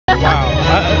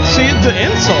to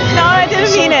insult. No, I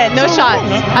didn't mean it. No shots.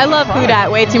 I love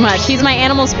Hudat way too much. He's my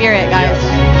animal spirit, guys.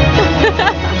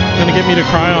 Gonna get me to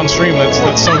cry on stream.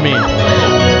 That's so mean.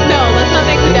 No, let's not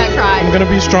make Hudat cry. I'm gonna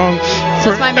be strong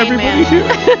for my main everybody man.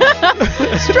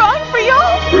 here. Strong for y'all.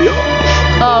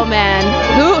 Oh man,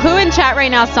 who in chat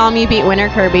right now saw me beat Winner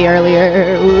Kirby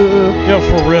earlier? Ooh. Yo,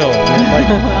 for real. Like,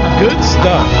 good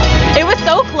stuff. It was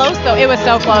so close though. It was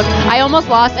so close. I almost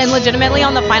lost, and legitimately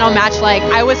on the final match, like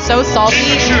I was so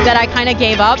salty that I kind of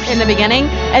gave up in the beginning,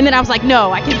 and then I was like,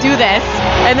 no, I can do this,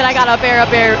 and then I got up air,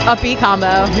 up B combo.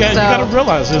 Yeah, so. You gotta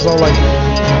realize it's all like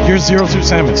you're 0-2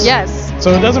 Samus. Yes. So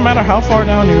it doesn't matter how far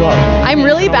down you are. I'm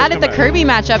really bad at the Kirby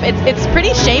matchup. It's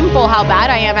pretty shameful how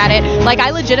bad I am at it. Like I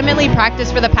legitimately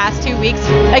practiced for the past 2 weeks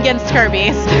against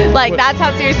Kirby's. Like that's how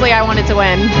seriously I wanted to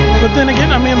win. But then again,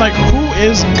 I mean, like who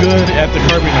is good at the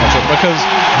Kirby matchup? Because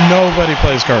nobody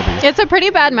plays Kirby. It's a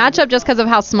pretty bad matchup just because of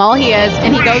how small he is,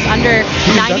 and he goes under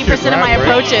 90% of my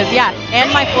approaches. Yeah, and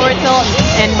my forward tilt,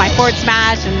 and my forward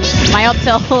smash, and my up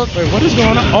tilt. Wait, what is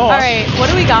going on? Oh, all right, what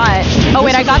do we got? Oh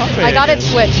wait, I got it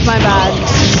switched. My bad.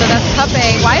 So that's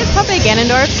Puppeh. Why is Puppeh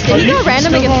Ganondorf? Did he go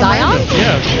random against Xion?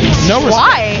 Yeah, no respect.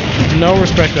 Why? No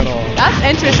respect at all. That's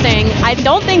interesting. I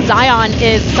don't think Xion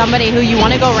is somebody who you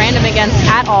want to go random against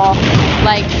at all.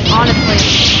 Like, honestly.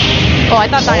 Oh, I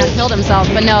thought Xion killed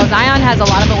himself, but no, Xion has a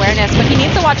lot of awareness, but he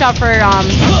needs to watch out for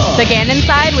the Ganon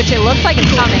side, which it looks like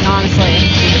it's coming, honestly.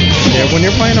 Yeah, when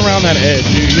you're playing around that edge,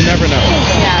 you never know.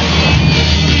 Yeah.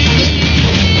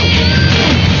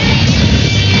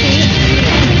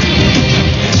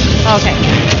 Okay.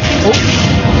 Oh.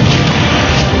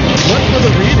 Went for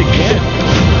the read again.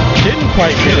 Didn't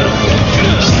quite get it.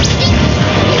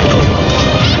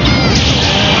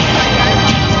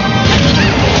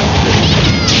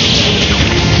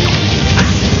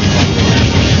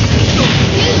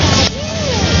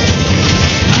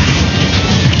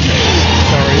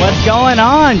 What's going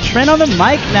on? Trent on the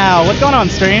mic now. What's going on,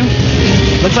 stream?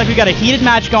 Looks like we got a heated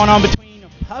match going on between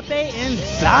Puppeh and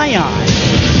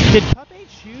Xion. Did Puppeh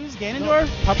choose Ganondorf?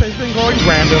 Puppeh's been going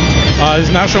random.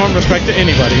 He's not showing respect to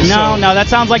anybody. No, no, that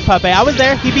sounds like Puppeh. I was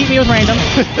there. He beat me with random.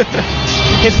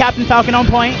 His Captain Falcon on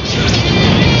point.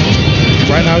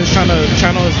 Right now he's trying to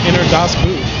channel his inner DOS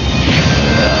boot.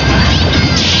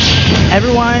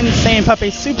 Everyone's saying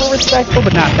Puppeh's super respectful,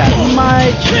 but not that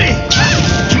much.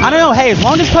 I don't know. Hey, as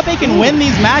long as Puppeh can win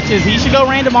these matches, he should go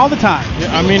random all the time.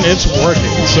 Yeah, I mean, it's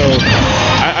working. So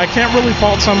I can't really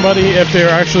fault somebody if they're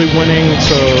actually winning.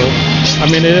 So, I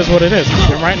mean, it is what it is.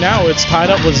 And right now, it's tied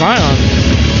up with Xion.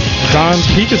 Xion's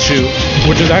Pikachu,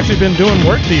 which has actually been doing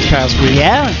work these past weeks.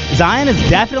 Yeah, Xion is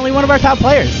definitely one of our top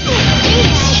players.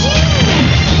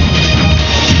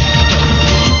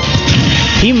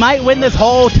 He might win this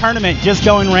whole tournament just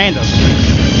going random.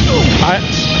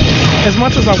 As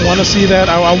much as I want to see that,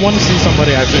 I want to see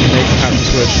somebody actually make the time to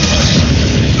switch.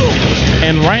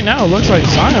 And right now, it looks like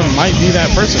Xion might be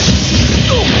that person.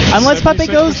 Unless Puppeh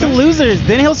goes to losers,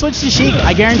 then he'll switch to Sheik.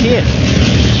 I guarantee it.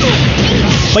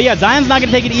 But yeah, Zion's not going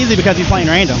to take it easy because he's playing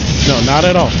random. No, not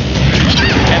at all.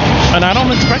 And I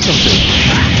don't expect him to.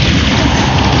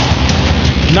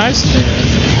 Nice.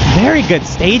 Very good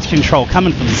stage control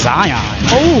coming from Xion.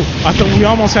 Oh, I thought we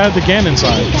almost had the Ganon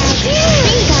side.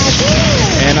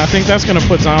 And I think that's going to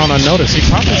put Xion on notice. He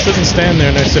probably shouldn't stand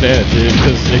there next to the edge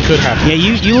because it could happen. Yeah,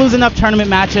 you lose enough tournament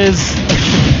matches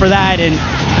for that, and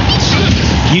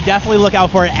you definitely look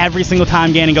out for it every single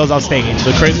time Ganon goes off stage.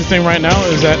 The crazy thing right now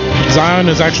is that Xion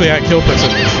is actually at kill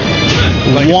percentage.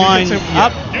 Like one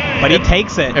up, but he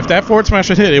takes it. If that forward smash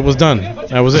had hit, it was done.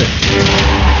 That was it.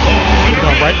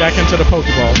 Going right back into the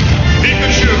Pokeball.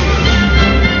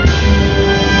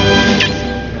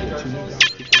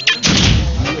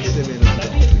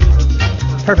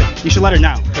 Perfect. You should let her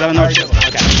know. I don't know what she is.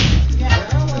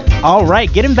 Okay. All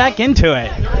right, getting back into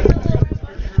it.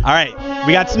 All right,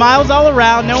 we got smiles all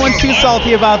around. No one's too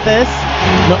salty about this.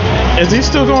 No, is he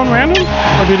still going random,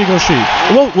 or did he go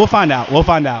Sheik? We'll find out. We'll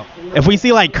find out. If we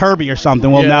see like Kirby or something,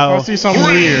 we'll know. If I see something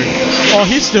weird. Oh,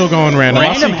 he's still going random.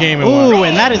 I see Game & Watch. Ooh,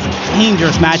 and that is a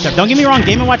dangerous matchup. Don't get me wrong,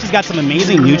 Game & Watch has got some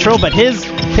amazing neutral, but his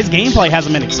gameplay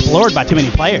hasn't been explored by too many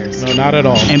players. No, not at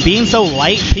all. And being so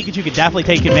light, Pikachu could definitely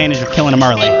take advantage of killing him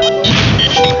early.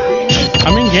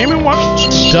 I mean, Game & Watch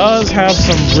does have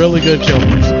some really good kills.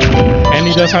 And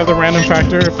he does have the random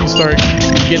factor if you start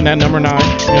getting that number 9,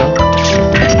 you know.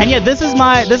 And yeah, this is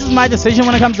my decision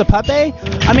when it comes to Puppeh.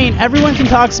 I mean, everyone can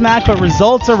talk smack, but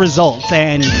results are results.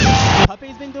 And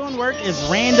Puppeh's been doing work is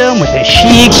random with his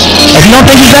Sheik. If you don't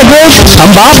think he's that good,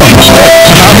 unbox him.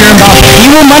 Out here and box.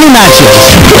 He will money matches.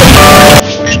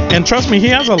 And trust me, he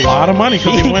has a lot of money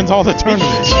because he wins all the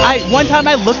tournaments. One time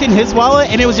I looked in his wallet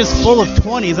and it was just full of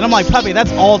 20s, and I'm like, Puppeh,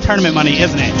 that's all tournament money,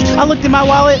 isn't it? I looked in my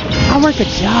wallet, I work a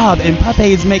job, and Puppeh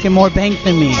is making more bank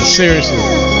than me. Seriously.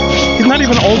 He's not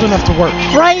even old enough to work.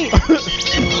 Right?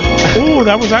 Ooh,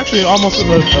 that was actually almost a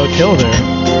kill there.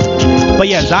 But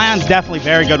yeah, Xion's definitely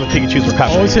very good with Pikachu's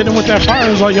recovery. Always hitting with that fire.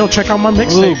 He's like, yo, check out my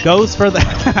mixtape. Ooh, goes for the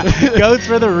goes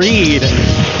for the read.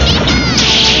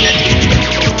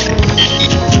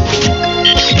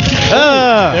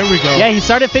 There we go. Yeah, he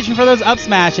started fishing for those up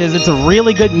smashes. It's a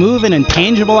really good move and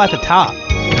intangible at the top.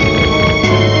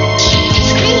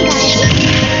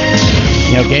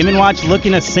 You know, Game & Watch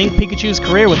looking to sink Pikachu's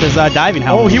career with his diving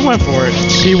helmet. Oh, he went for it.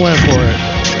 He went for it.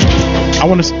 I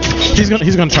want to. He's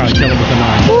gonna try to kill him with the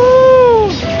 9. Woo!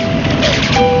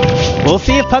 We'll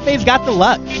see if Puppeh's got the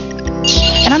luck.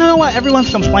 And I don't know why everyone's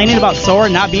complaining about Sora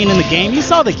not being in the game. You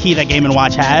saw the key that Game &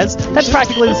 Watch has. That's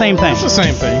practically the same thing. It's the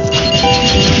same thing.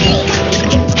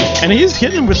 And he's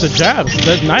hitting with the jabs.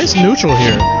 That nice neutral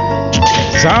here.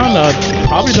 Xion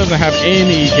probably doesn't have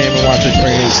any Game & Watch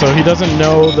experience, so he doesn't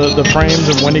know the frames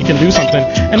of when he can do something.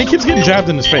 And he keeps getting jabbed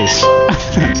in his face.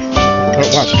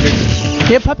 Watch.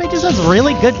 Yeah, Puppeh just has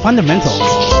really good fundamentals.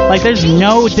 Like, there's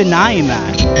no denying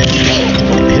that.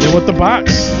 Hit it with the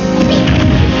box.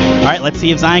 All right, let's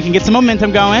see if Xion can get some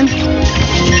momentum going.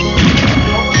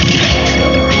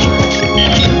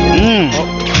 Oh,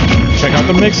 check out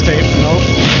the mixtape. Nope.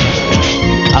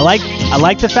 I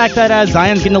like the fact that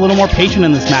Xion's getting a little more patient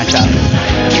in this matchup.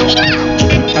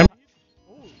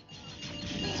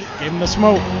 Gave him the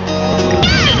smoke.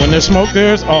 When there's smoke,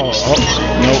 there's... Oh,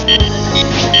 nope.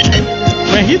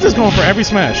 Man, he's just going for every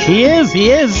smash. He is.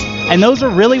 And those are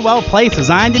really well placed. If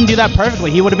Xion didn't do that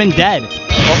perfectly, he would have been dead.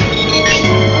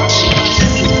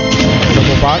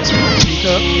 Double box.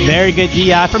 Pika. Very good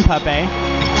DI from Puppeh.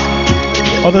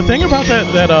 Oh, the thing about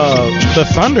the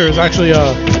Thunder is actually...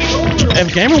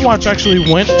 if Game & Watch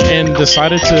actually went and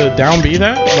decided to down B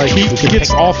that, like he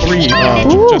gets all 3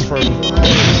 just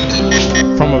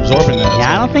from absorbing that.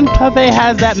 Yeah, I don't think Puppeh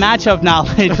has that matchup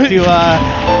knowledge to.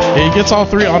 Yeah, he gets all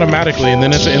 3 automatically, and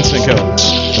then it's an instant kill.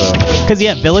 Because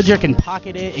yeah, Villager can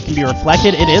pocket it. It can be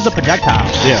reflected. It is a projectile.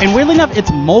 Yeah. And weirdly enough,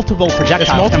 it's multiple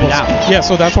projectiles coming down. Yeah,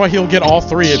 so that's why he'll get all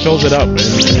 3. It fills it up. And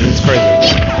it's crazy.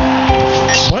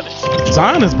 What?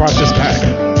 Xion has brought this back.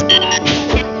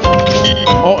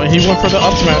 Oh, and he went for the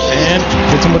up smash and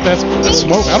gets him with that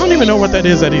smoke. I don't even know what that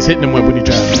is that he's hitting him with when he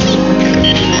jabs.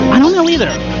 I don't know either.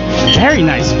 Very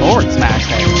nice forward smash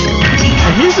there.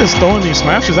 And he's just throwing these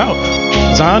smashes out.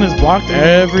 Xion has blocked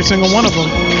every single one of them.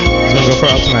 He's going to go for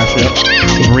up smash,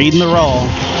 yep. Reading the roll.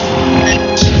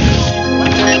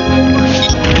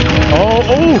 Oh,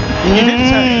 he didn't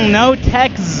tech. No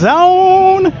tech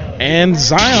zone. And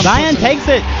Xion takes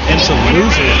it. Into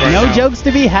losers right No now. jokes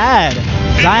to be had.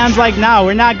 Zion's like, no,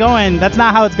 we're not going. That's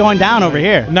not how it's going down over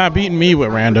here. Not beating me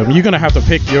with random. You're going to have to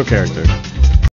pick your character.